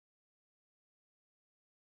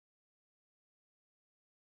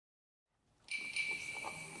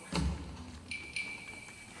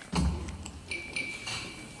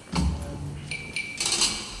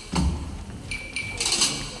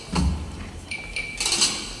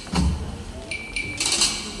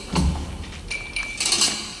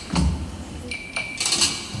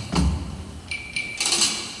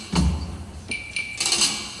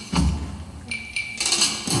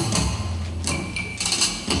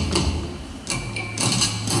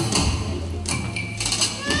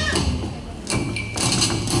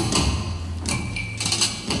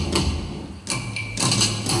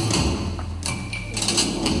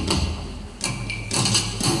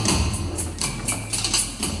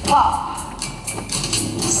Pop.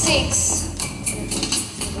 6.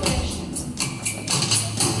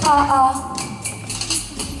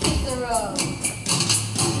 Hit the road.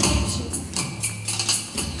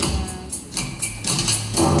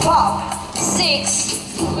 Pop. 6.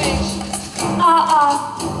 Squish.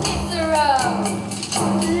 Hit the road.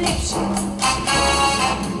 Lift.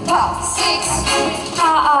 Pop. 6.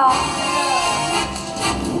 Pop.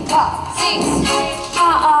 6.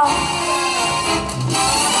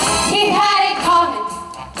 He had it coming.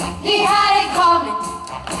 He had it coming.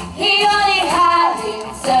 He only had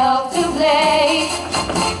himself to blame.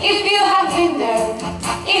 If you have been there,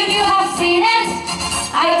 if you have seen it,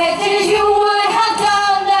 I bet that you would have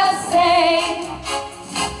done the same.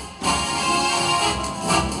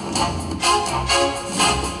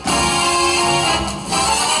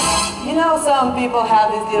 You know, some people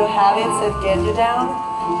have these little habits that get you down.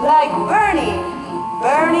 Like Bernie.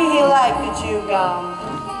 Bernie, he liked to chew gum.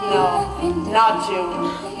 No, not chew.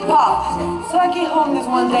 Pop. So I came home this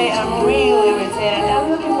one day and I'm really irritated and I'm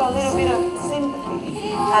looking for a little bit of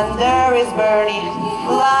sympathy. And there is Bernie,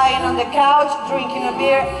 lying on the couch, drinking a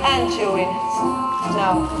beer and chewing.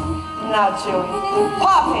 No, not chewing.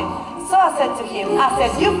 Popping. So I said to him,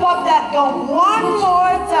 you pop that gum one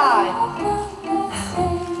more time.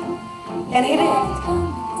 And he did.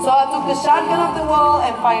 So I took the shotgun off the wall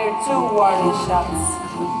and fired 2 warning shots.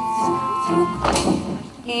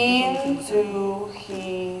 Into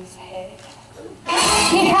his head.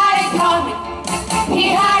 He had it coming.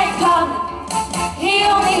 He had it coming. He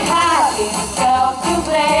only had himself to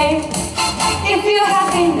blame. If you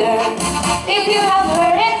have been there, if you have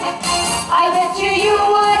heard it, I bet you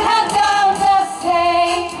would have done the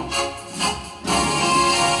same.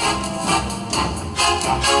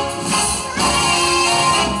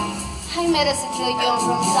 I met a secure young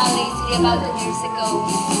from Salt Lake City about 2 years ago.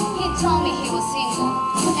 He told me he was single,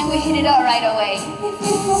 and we hit it out right away.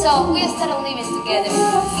 So we started living together.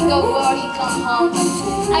 He go work, he come home.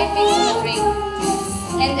 I fix him a drink.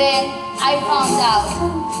 And then I found out,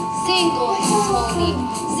 single, he told me,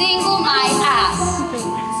 single my ass.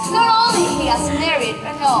 Not only he has married,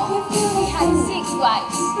 or no, he had 6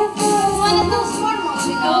 wives. One of those Mormons,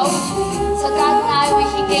 you know. So that night when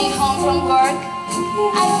he came home from work,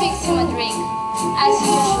 I fixed him a drink, as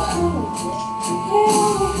usual.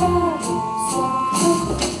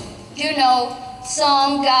 You know,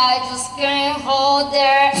 some guy just can't hold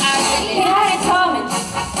their ass. He had it coming.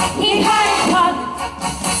 He had it coming.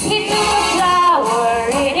 He took a flower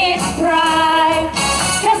in its prime.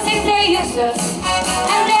 Cause if they use us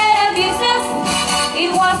and then abuse us, it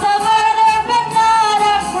was a murder but not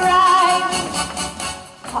a crime.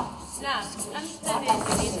 Now, I'm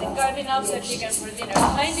standing and carving up the chicken for dinner,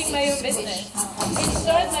 minding my own business. In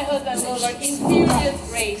short, my husband will work in furious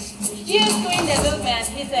rage. You scream the milkman,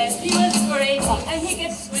 he says, he was crazy, and he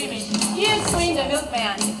kept screaming, you scream the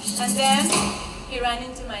milkman. And then, he ran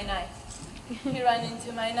into my knife. He ran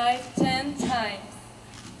into my knife 10 times.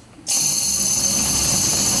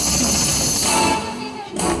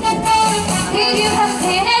 If you have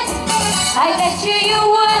seen it, I bet you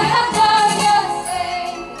would have done the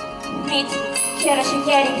same. Mtro, hieroś i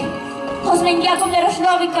kieli, ozmęgiakom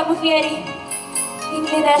neroślowi kamufieri.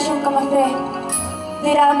 Inclination kamafe,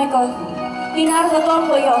 diramiko, vinardo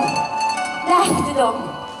tombo jo, lähtydom,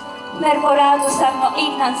 mermoratusam no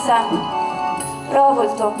ignansam,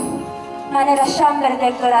 provultom, manera chamber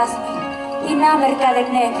declarasmi, inamerca de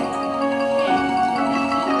gneb.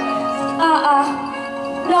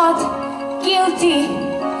 Not guilty.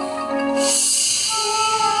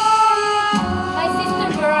 My sister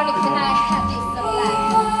Veronica and I have this life.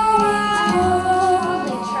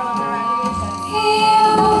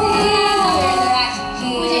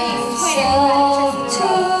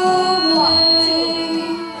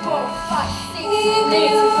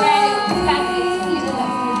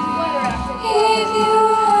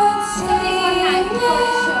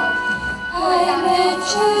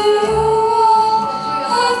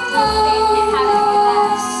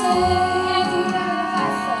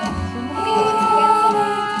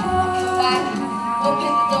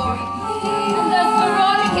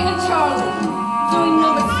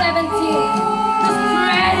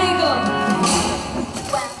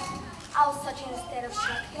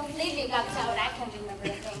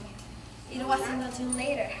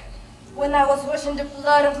 When I was washing the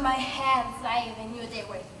blood of my hands, I even knew they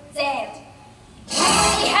were dead.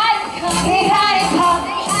 He had it coming. He had it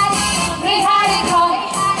coming. He had it coming. He had it coming.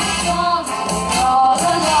 He had it coming. All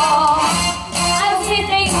along. I'm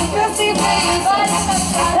sitting, you're sitting, but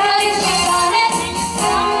you should on it.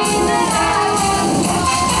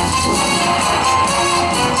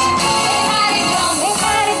 He had it coming. He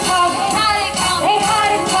had it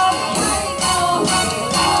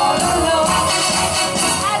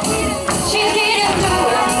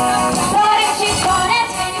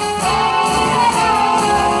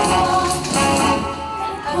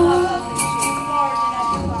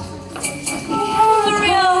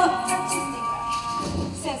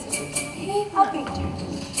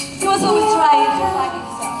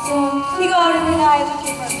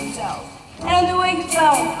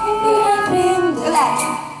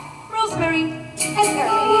that? Rosemary and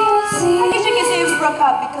Early. I guess you can say we broke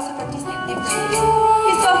up because of artistic differences.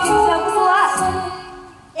 He saw himself as a lot.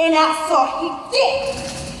 And I saw he did.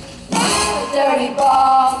 Dirty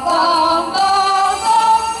bomb, bomb, bomb,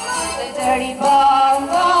 bomb. The dirty bomb,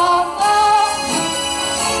 bomb, bomb.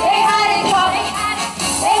 They had it coming.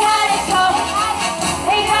 They had it coming.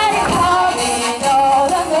 They had it coming all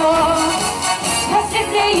along. As if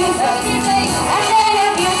they used us and then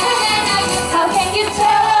abused us. How can you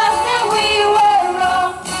tell us that we were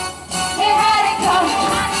wrong? They had it coming.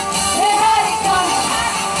 They had it coming.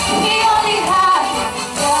 We only had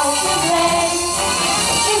ourselves to blame.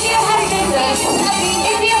 If you had been there,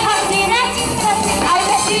 if you had seen it, I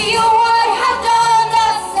bet you would have done the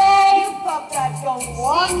same. Pop that gun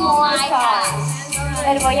one more time.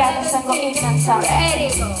 El boyano sango incansable. Ready,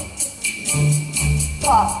 go.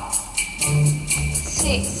 Pop.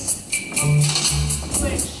 6.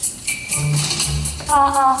 Switch.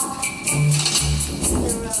 Ah, ah.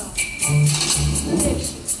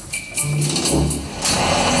 Switch.